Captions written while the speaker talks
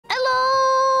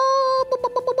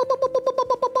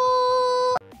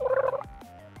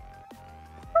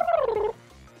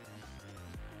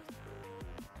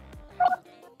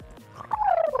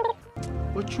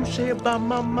what you say about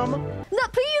my mama? No,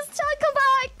 please, chat, come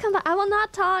back. Come back. I will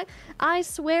not talk. I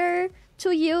swear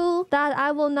to you that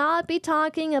I will not be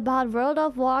talking about World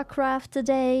of Warcraft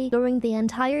today during the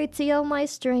entirety of my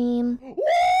stream. Woo!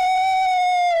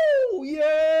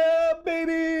 Yeah,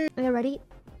 baby! Are you ready?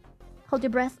 Hold your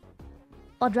breath.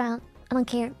 Or drown. I don't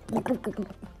care.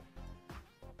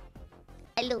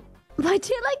 Hello. Why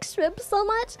do you like shrimp so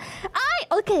much?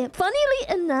 Okay, funnily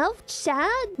enough,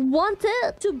 Chad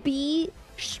wanted to be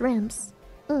shrimps.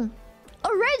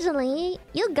 Originally,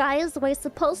 you guys were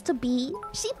supposed to be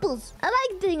sheeples. I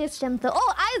like being a shrimp though.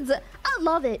 Oh, I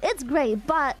love it. It's great.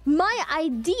 But my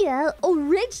idea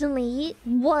originally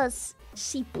was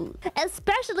sheeple.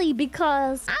 Especially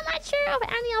because I'm not sure if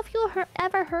any of you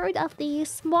ever heard of the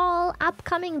small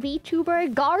upcoming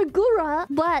VTuber Gargura,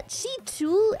 but she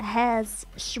too has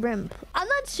shrimp. I'm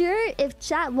not sure if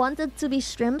chat wanted to be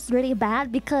shrimps really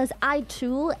bad because I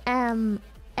too am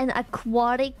an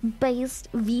aquatic-based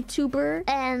VTuber,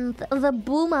 and the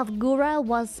boom of Gura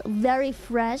was very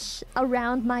fresh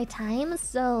around my time,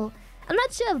 so I'm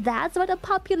not sure if that's where the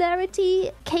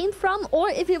popularity came from, or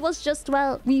if it was just,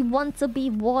 well, we want to be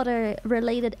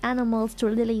water-related animals to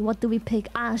Lily. What do we pick?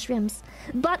 Shrimps.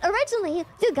 But originally,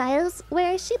 you guys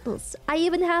were sheeples. I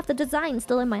even have the design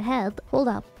still in my head. Hold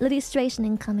up. Illustration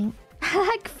incoming.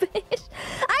 Hagfish.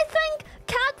 I think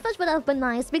catfish would have been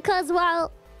nice because,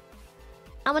 well,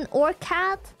 I'm an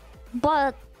orcat,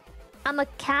 but I'm a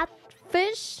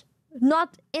catfish.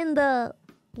 Not in the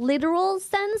literal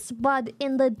sense, but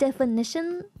in the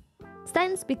definition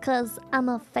sense, because I'm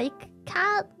a fake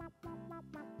cat.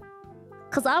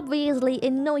 Because obviously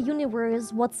in no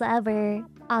universe whatsoever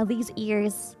are these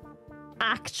ears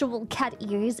actual cat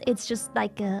ears. It's just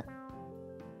like a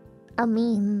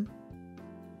meme.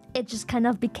 It just kind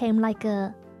of became like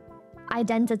a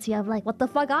identity of like, what the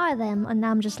fuck are them? And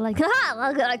now I'm just like,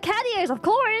 haha, cat ears, of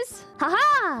course.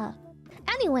 Haha.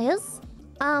 Anyways,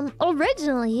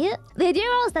 originally, the idea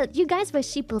was that you guys were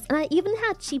sheeples, and I even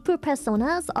had cheaper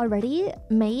personas already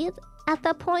made at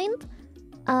that point.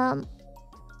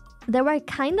 They were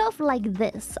kind of like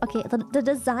this. Okay, the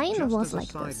design just was like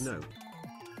this. Note.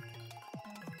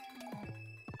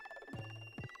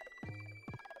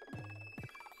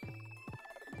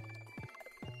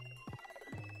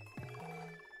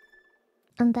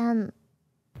 And then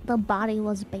the body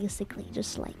was basically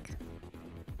just like,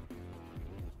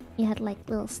 you had like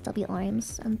little stubby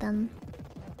arms, and then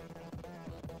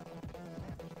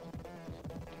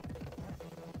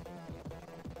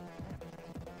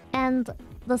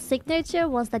the signature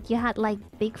was that you had like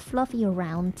big fluffy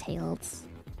round tails.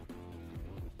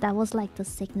 That was like the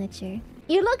signature.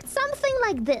 You looked something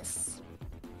like this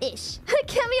ish.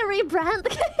 Can we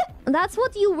rebrand? That's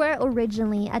what you were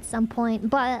originally at some point,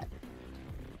 but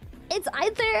it's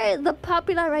either the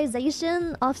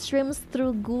popularization of shrimps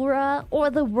through Gura, or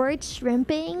the word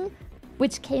shrimping,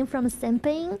 which came from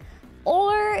simping,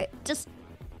 or just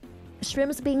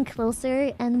shrimps being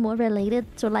closer and more related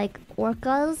to like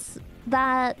orcas,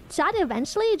 that chat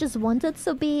eventually just wanted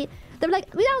to be. They're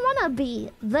like, we don't want to be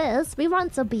this, we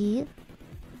want to be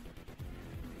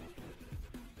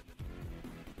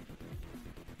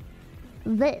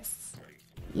this.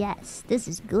 Yes, this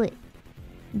is good.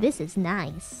 This is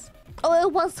nice. Oh,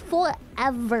 it was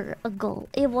forever ago.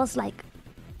 It was like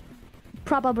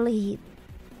probably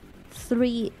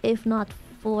 3, if not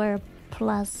 4+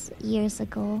 years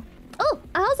ago. Oh,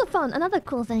 I also found another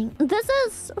cool thing. This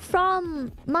is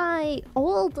from my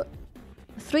old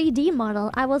 3D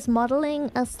model. I was modeling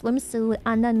a swimsuit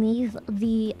underneath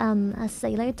the a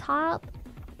sailor top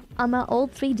on my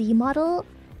old 3D model.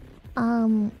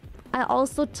 I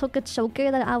also took a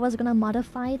choker that I was gonna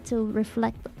modify to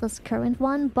reflect this current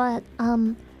one, but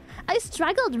I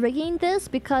struggled rigging this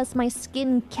because my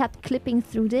skin kept clipping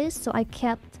through this, so I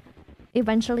kept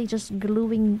eventually just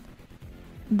gluing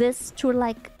this to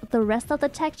like the rest of the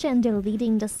texture and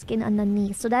deleting the skin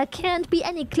underneath. So there can't be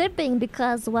any clipping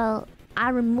because, well, I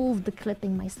removed the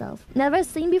clipping myself. Never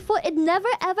seen before. It never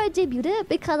ever debuted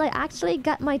because I actually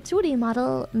got my 2D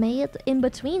model made in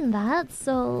between that,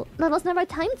 so there was never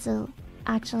time to.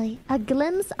 Actually, a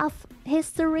glimpse of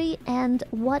history and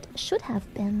what should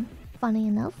have been. Funny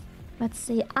enough. Let's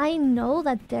see. I know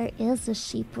that there is a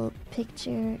sheeple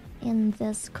picture in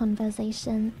this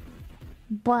conversation,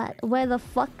 but where the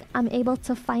fuck I'm able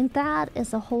to find that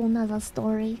is a whole nother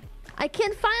story. I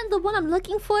can't find the one I'm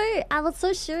looking for. I was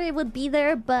so sure it would be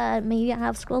there, but maybe I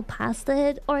have scrolled past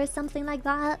it or something like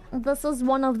that. This is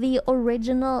one of the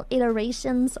original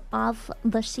iterations of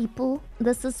the sheeple.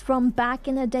 This is from back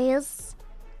in the days.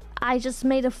 I just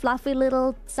made a fluffy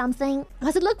little something.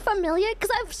 Does it look familiar?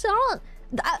 Because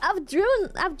I've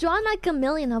drawn like a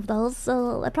million of those,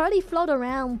 so I probably float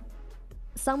around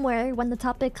somewhere when the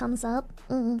topic comes up.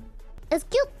 It's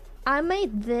cute. I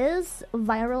made this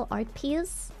viral art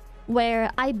piece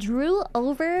where I drew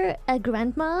over a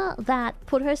grandma that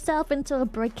put herself into a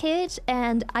birdcage,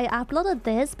 and I uploaded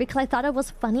this because I thought it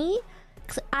was funny.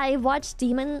 I watched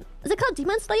Demon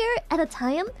Slayer at a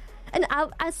time, and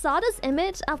I saw this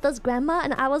image of this grandma,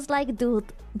 and I was like,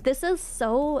 dude, this is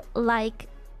so like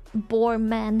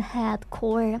Boorman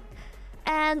hardcore.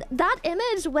 And that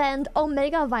image went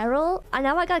omega viral. I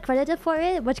know I got credited for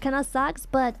it, which kind of sucks,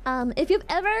 but if you've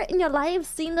ever in your life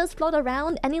seen this float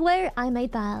around anywhere, I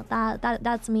made that.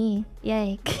 That's me.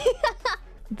 Yay.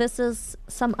 This is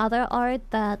some other art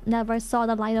that never saw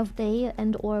the light of day,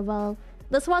 and or well,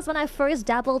 this was when I first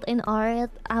dabbled in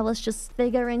art. I was just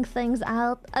figuring things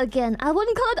out. Again, I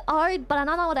wouldn't call it art, but I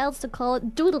don't know what else to call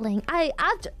it. Doodling. I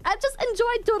just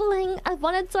enjoyed doodling. I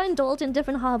wanted to indulge in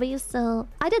different hobbies, so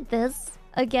I did this.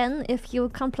 Again, if you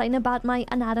complain about my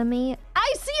anatomy,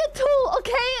 I see it too,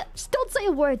 okay? Just don't say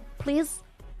a word, please.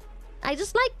 I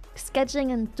just like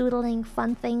sketching and doodling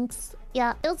fun things.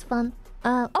 Yeah, it was fun.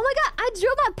 Oh my god, I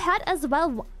drew my pet as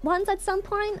well once at some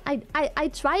point. I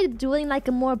tried doing like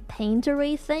a more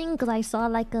paintery thing because I saw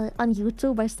like on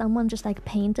YouTube where someone just like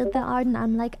painted the art, and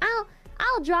I'm like,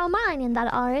 I'll draw mine in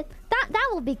that art. That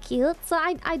will be cute. So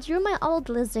I drew my old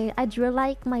lizard. I drew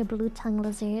like my blue tongue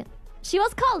lizard. She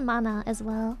was called Mana as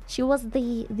well. She was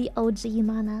the OG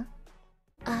Mana.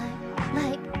 I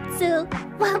like to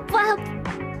womp womp.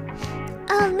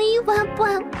 Only womp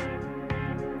womp.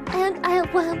 And I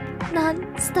womp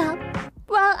non-stop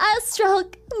while I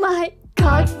stroke my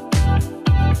cock.